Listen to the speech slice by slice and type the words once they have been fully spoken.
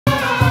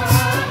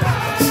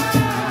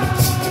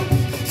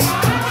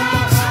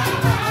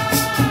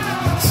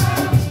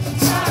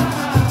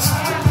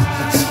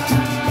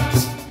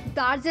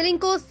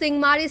दार्जिलिङको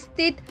सिंहमारी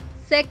स्थित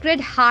sacred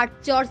heart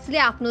चर्चले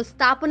आफ्नो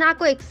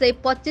स्थापनाको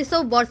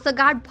 125औं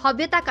वर्षगाँठ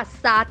भव्यताका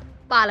साथ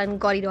पालन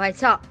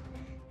गरिरहेछ।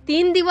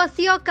 3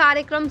 दिवसीय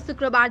कार्यक्रम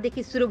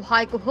शुक्रबारदेखि सुरु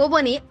भएको हो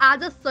भने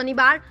आज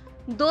शनिबार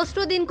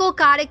दोस्रो दिनको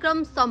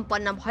कार्यक्रम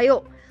सम्पन्न भयो।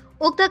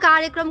 उक्त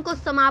कार्यक्रमको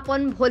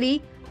समापन भोलि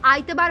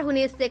आइतबार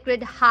हुने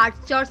सेक्रेड हार्ट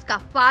चर्चका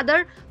फादर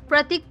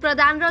प्रतीक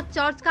प्रधान र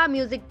चर्चका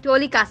म्युजिक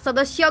टोलीका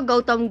सदस्य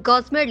गौतम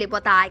गजमेरले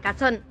बताएका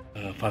छन्।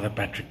 फादर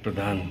पैट्रिक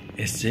प्रधान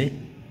एसजे।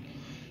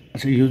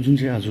 अच्छा, यो जुन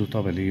चाहिँ आज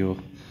तपाईले यो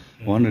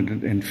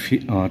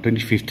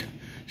 125th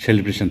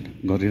सेलिब्रेसन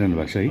गरिरहनु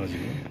भएको छ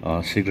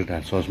है सेक्रेड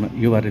हार्ट चर्चमा,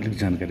 यो बारे अलिक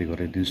जानकारी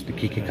गराइदिनुहोस् न,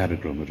 के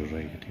कार्यक्रमहरू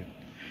रहेको थियो?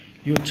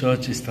 यो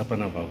चर्च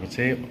स्थापना भएको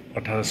चाहिँ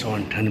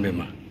 1898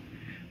 मा,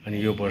 अनि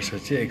यो वर्ष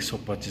चाहिँ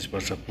 125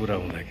 वर्ष पुरा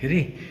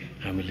हुँदाखेरि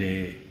हामीले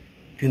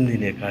 3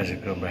 दिने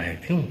कार्यक्रम राखेका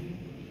थियौँ।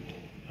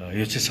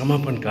 यो चाहिँ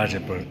समापन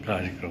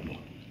कार्यक्रम हो।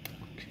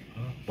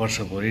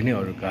 वर्षभरि नै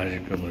अरू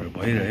कार्यक्रमहरू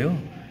भइरह्यो।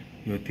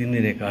 यो 3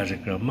 दिने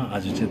कार्यक्रममा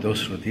आज चाहिँ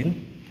दोस्रो दिन।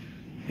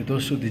 यो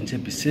दोस्रो दिन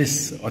चाहिँ विशेष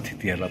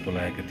अतिथिहरूलाई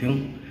बोलाएका थियौँ।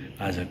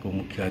 आजको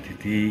मुख्य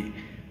अतिथि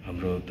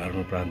हाम्रो धर्म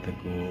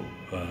प्रान्तको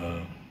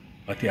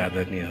अति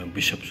आदरणीय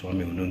बिशप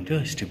स्वामी हुनुहुन्थ्यो,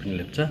 स्टिफन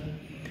लेप्चा।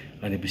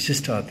 अनि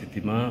विशिष्ट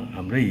अतिथिमा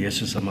हाम्रै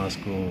येशू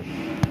समाजको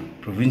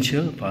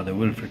provincial father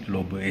Wilfred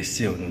Lobo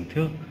SJ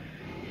हुनुहुन्थ्यो।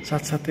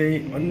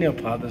 साथसाथै अन्य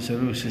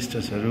फादर्सहरू,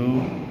 सिस्टर्सहरू,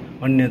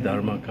 अन्य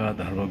धर्मका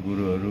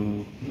धर्मगुरुहरू,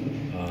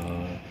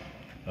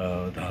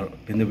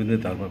 भिन्न भिन्न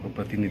धर्मको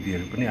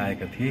प्रतिनिधिहरू पनि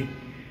आएका थिए।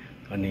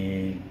 अनि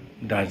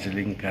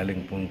दार्जिलिङ,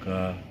 कालिम्पोङका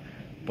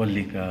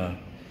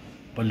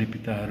पल्ली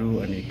पिताहरू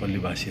अनि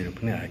पल्लीवासीहरू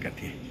पनि आएका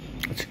थिए।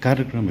 अच्छा,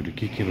 कार्यक्रमहरू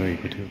के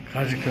रहेको थियो?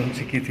 कार्यक्रम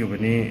चाहिँ के थियो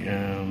भने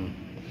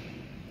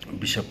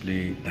बिशपले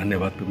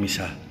धन्यवादको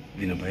मिसा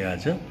दिनुभयो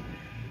आज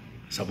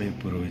सबै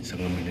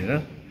पुरोहितसँग मिलेर।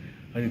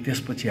 अनि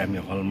त्यसपछि हामी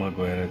हलमा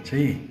गएर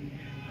चाहिँ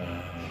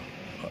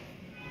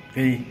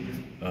केही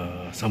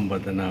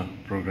सम्बर्धना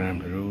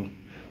प्रोग्रामहरू,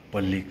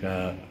 पल्लीका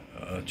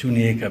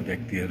चुनिएका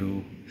व्यक्तिहरू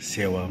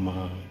सेवामा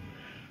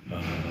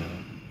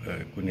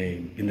कुनै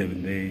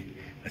भिन्दै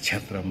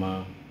क्षेत्रमा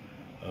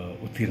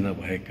उत्तीर्ण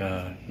भएका,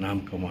 नाम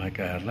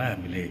कमाएकाहरूलाई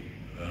हामीले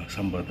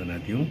सम्बर्धना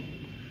दियौँ।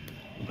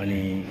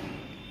 अनि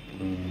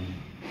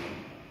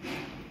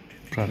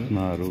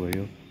प्रार्थनाहरू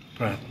भयो।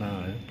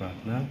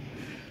 प्रार्थना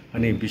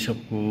अनि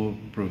बिशपको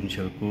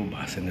प्रोभिन्सियलको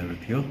भाषणहरू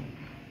थियो।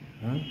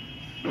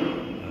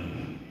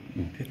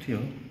 त्यति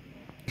हो।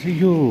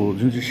 यो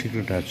जुन चाहिँ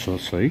सेक्रेड हार्ट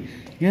चर्च है,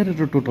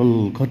 यहाँनिर टोटल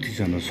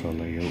कतिजना छ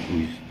होला? यो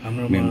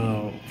हाम्रोमा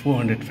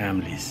 400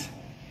 फ्यामिलिज,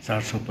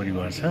 400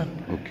 परिवार छ।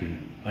 ओके।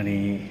 अनि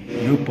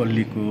यो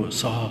पल्लीको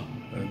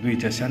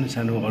दुईवटा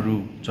सानो अरू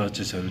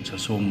चर्चेसहरू छ,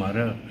 सोममा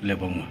र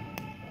लेबोङमा।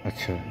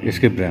 अच्छा,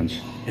 यसकै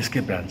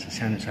ब्रान्च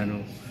सानो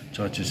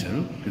चर्चेसहरू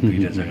त्यो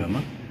दुईवटा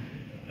जग्गामा।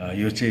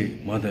 यो चाहिँ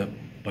मदर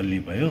पल्ली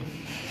भयो।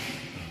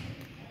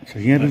 अच्छा,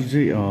 यहाँनिर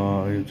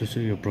चाहिँ जस्तो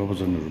यो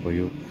प्रवचनहरू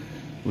भयो,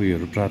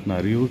 उयोहरू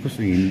प्रार्थनाहरू, यो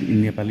कस्तो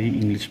नेपाली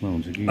इङ्ग्लिसमा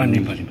हुन्छ कि?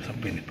 नेपालीमा,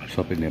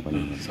 सबै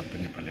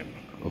नेपालीमा।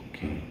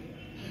 ओके।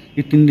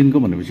 यो 3 दिनको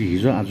भनेपछि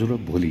हिजो, आज र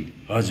भोलि?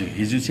 हजुर,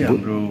 हिजो चाहिँ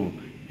हाम्रो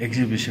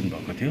एक्जिबिसन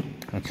भएको थियो।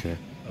 अच्छा।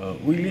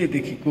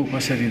 उहिलेदेखिको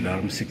कसरी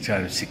धर्म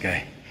शिक्षाहरू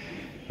सिकाए,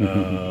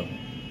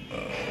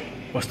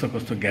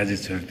 कस्तो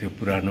ग्याजेट्सहरू थियो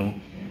पुरानो,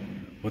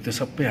 हो त्यो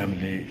सबै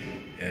हामीले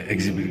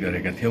एक्जिबिट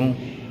गरेका थियौँ।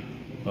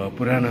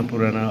 पुराना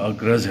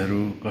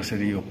अग्रजहरू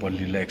कसरी यो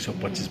पल्लीलाई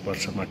 125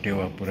 वर्षमा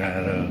टेवा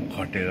पुऱ्याएर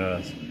खटेर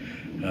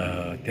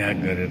त्याग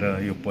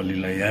गरेर यो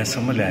पल्लीलाई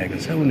यहाँसम्म ल्याएको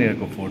छ,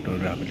 उनीहरूको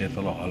फोटोहरू हामीले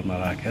तल हलमा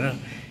राखेर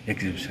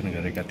एक्जिबिसन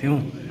गरेका थियौँ।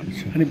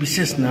 अनि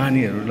विशेष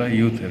नानीहरूलाई,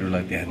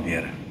 युथहरूलाई ध्यान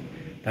दिएर,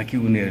 ताकि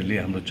उनीहरूले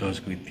हाम्रो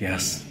चर्चको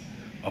इतिहास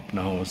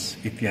अपनाओस्,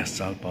 इतिहास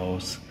चाल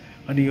पाओस्,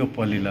 अनि यो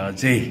पल्लीलाई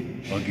अझै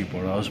अघि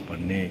बढाओस्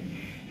भन्ने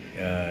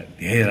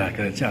ध्येय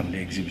राखेर चाहिँ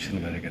हामीले एक्जिबिसन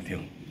गरेका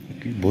थियौँ।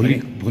 भोलि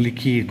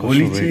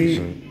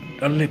चाहिँ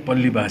डल्लै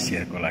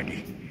पल्लीवासीहरूको लागि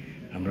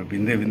हाम्रो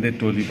भिन्दै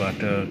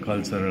टोलीबाट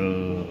कल्चरल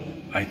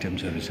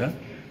आइटम्सहरू छ,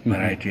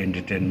 भराइटी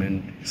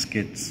एन्टरटेनमेन्ट,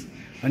 स्केट्स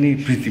अनि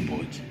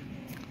प्रीतिभोज।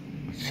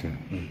 अच्छा,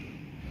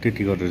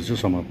 त्यति गरेर चाहिँ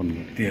समापन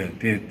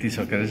त्यति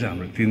सकेर चाहिँ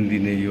हाम्रो 3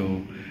 दिने यो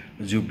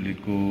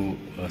जुब्लीको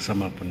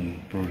समापन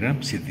प्रोग्राम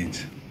सिद्धिन्छ।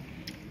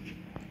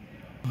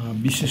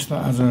 विशेष त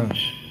आज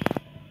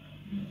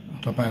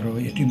तपाईँहरू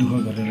यति दुःख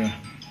गरेर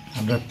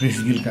हाम्रा प्रेस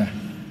गिल्डका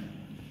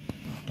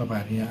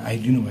तपाईँहरू यहाँ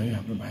आइदिनु भयो,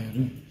 हाम्रो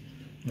भाइहरू,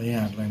 र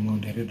यहाँहरूलाई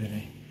म धेरै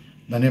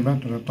धन्यवाद।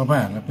 र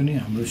तपाईँहरूलाई पनि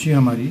हाम्रो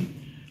सिंहमारी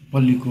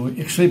पल्लीको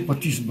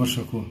 125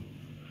 वर्षको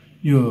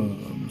यो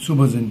शुभ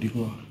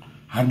जयन्तीको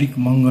हार्दिक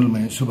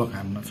मङ्गलमय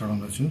शुभकामना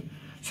चढाउँदछु।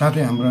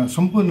 साथै हाम्रा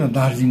सम्पूर्ण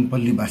दार्जिलिङ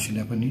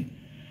पल्लीवासीलाई पनि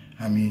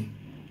हामी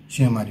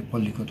सिंहमारी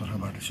पल्लीको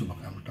तर्फबाट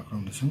शुभकामना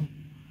टक्राउँदछौँ।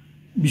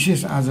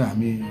 विशेष आज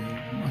हामी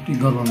अति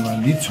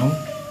गर्वन्वित छौँ,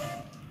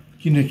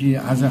 किनकि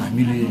आज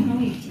हामीले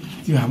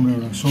यो हाम्रो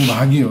एउटा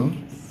सौभाग्य हो।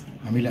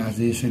 हामीले आज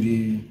यसरी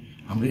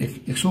हाम्रो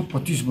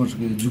 125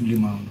 वर्षको जुब्ली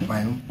मनाउन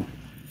पायौँ।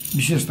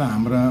 विशेष त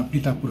हाम्रा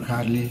पिता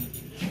पुर्खाहरूले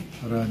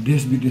र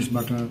देश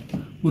विदेशबाट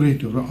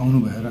पुरोहितहरू आउनु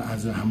भएर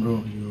आज हाम्रो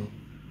यो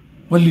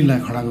पल्लीलाई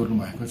खडा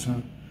गर्नुभएको छ।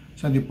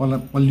 साथै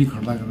पल्ली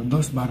खड्दा गरेर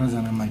 10-12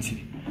 जना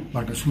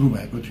मान्छेबाट सुरु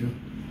भएको थियो।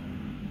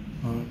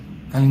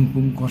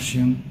 कालिम्पोङ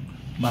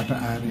खरसाङबाट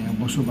आएर यहाँ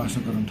बसोबासो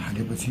गर्न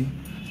थालेपछि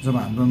जब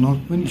हाम्रो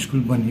नर्थ पोइन्ट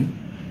स्कुल बन्यो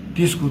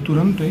त्यसको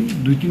तुरन्तै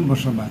 2-3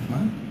 वर्ष बादमा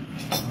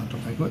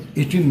तपाईँको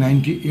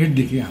 1898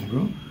 देखि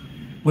हाम्रो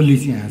पल्ली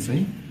चाहिँ यहाँ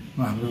चाहिँ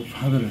हाम्रो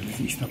फादरहरूले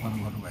चाहिँ स्थापना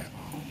गर्नुभएको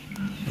हो।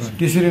 र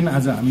त्यसरी नै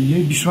आज हामी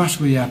यही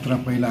विश्वासको यात्रा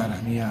पहिला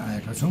हामी यहाँ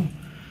आएका छौँ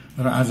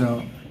र आज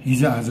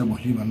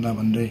भोलि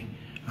भन्दै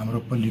हाम्रो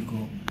पल्लीको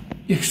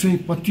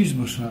 125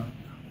 वर्ष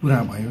पुरा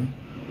भयो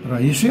र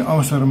यसै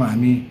अवसरमा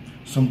हामी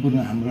सम्पूर्ण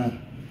हाम्रा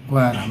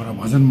क्वायर हाम्रा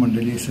भजन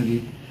मण्डली यसरी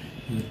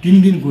 3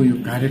 दिनको यो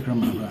कार्यक्रम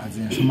हाम्रो आज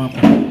यहाँ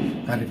समापन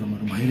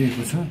कार्यक्रमहरू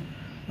भइरहेको छ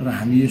र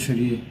हामी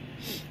यसरी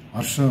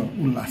हर्ष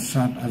उल्लास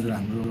साथ आज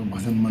हाम्रो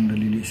भजन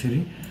मण्डलीले यसरी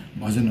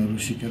भजनहरू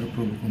सिकेर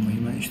प्रभुको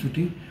महिमा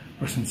स्तुति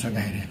प्रशंसा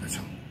गाइरहेका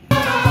छौँ।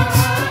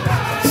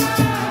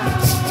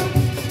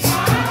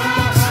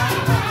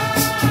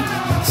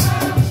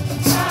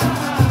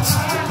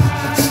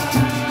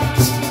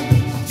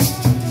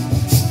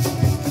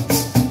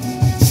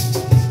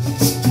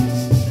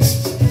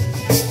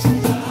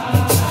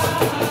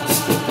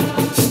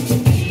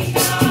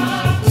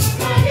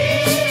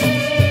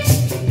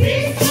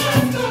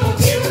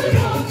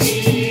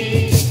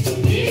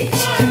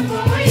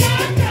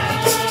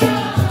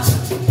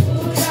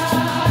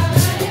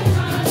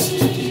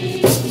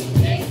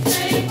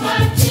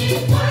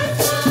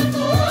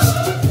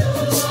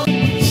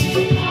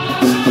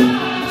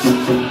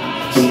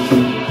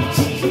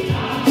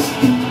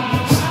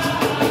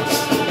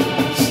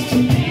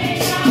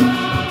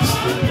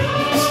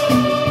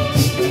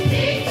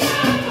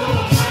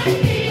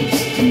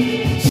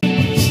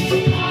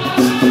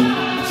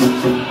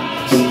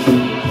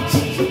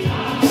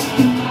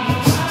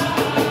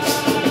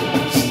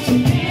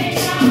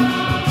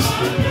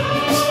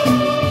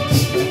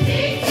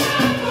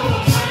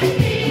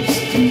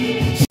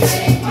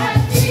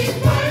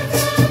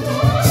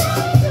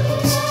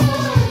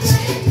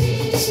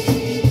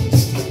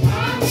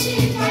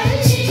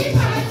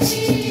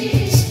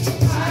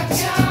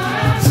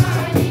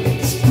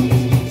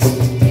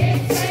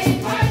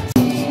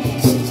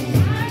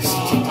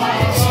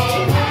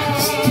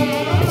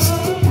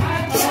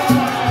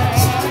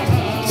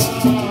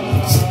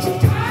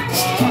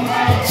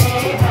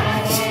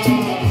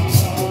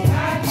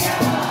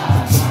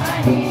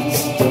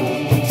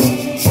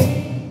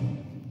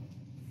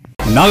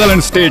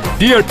 Nagaland state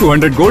tier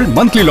 200 gold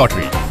monthly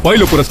lottery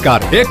पहिलो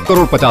पुरस्कार 1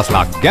 करोड़ 50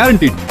 लाख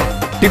ग्यारेन्टीड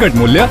टिकट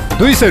मूल्य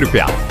 200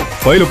 रुपैयाँ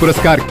पहिलो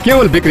पुरस्कार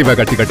केवल बिक्री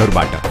भएका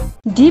टिकटहरूबाट।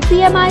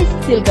 डीपीएमआई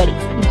सिलगढी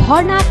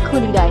भर्ना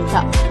खोलिरहेछ।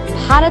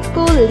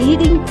 भारतको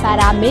लिडिङ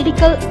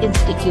प्यारामेडिकल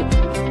इन्स्टिट्युट,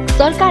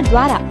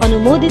 सरकारद्वारा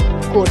अनुमोदित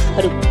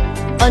कोर्सहरू,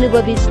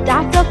 अनुभवी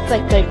स्टाफ र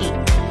faculty,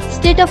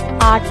 state of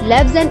art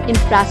labs and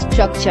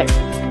infrastructure,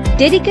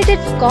 dedicated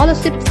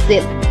scholarship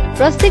sale,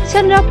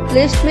 प्रशिक्षण र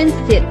प्लेसमेन्ट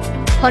सेल,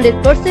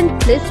 100%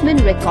 प्लेसमेन्ट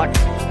रेकर्ड।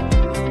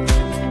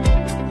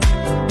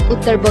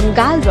 उत्तर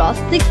बंगाल र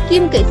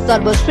सिक्किमकै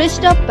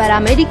सर्वश्रेष्ठ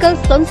प्यारामेडिकल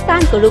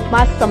संस्थानको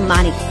रूपमा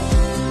सम्मानित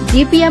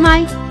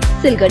डीपीएमआई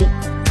सिलगढी।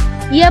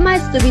 ईएमआई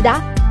सुविधा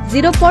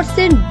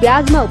 0%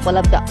 ब्याजमा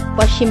उपलब्ध।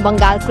 पश्चिम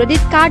बंगाल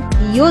क्रेडिट कार्ड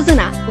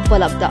योजना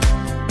उपलब्ध।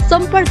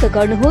 सम्पर्क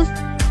गर्नुहोस्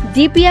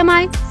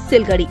डीपीएमआई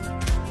सिलगढी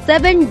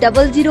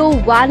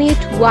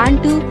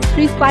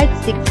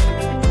 7001812356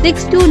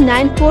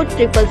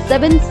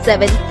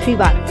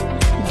 6294777731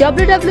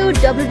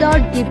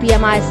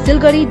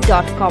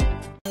 www.dpmisilgadi.com